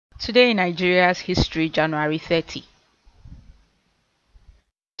Today in Nigeria's history, January 30,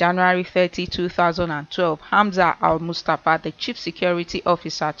 2012, Hamza al-Mustapha, the chief security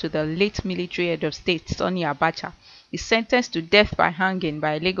officer to the late military head of state Sani Abacha, is sentenced to death by hanging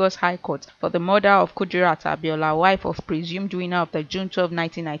by Lagos High Court for the murder of Kudirat Abiola, wife of presumed winner of the June 12,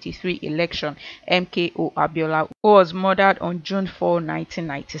 1993 election, M.k.o. Abiola, who was murdered on June 4,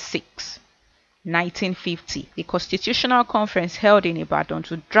 1996. 1950, the Constitutional Conference held in Ibadan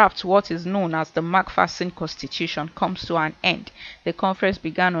to draft what is known as the Macpherson Constitution comes to an end. The conference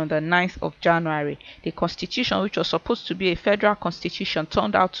began on the 9th of January. The Constitution, which was supposed to be a federal constitution,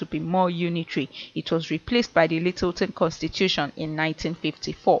 turned out to be more unitary. It was replaced by the Littleton Constitution in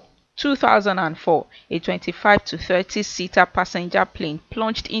 1954. 2004, a 25 to 30-seater passenger plane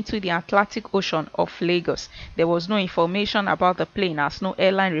plunged into the Atlantic Ocean off Lagos. There was no information about the plane as no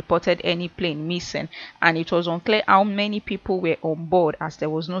airline reported any plane missing, and it was unclear how many people were on board as there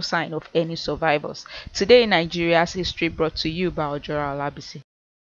was no sign of any survivors. Today in Nigeria's history, brought to you by Ojora Olabisi.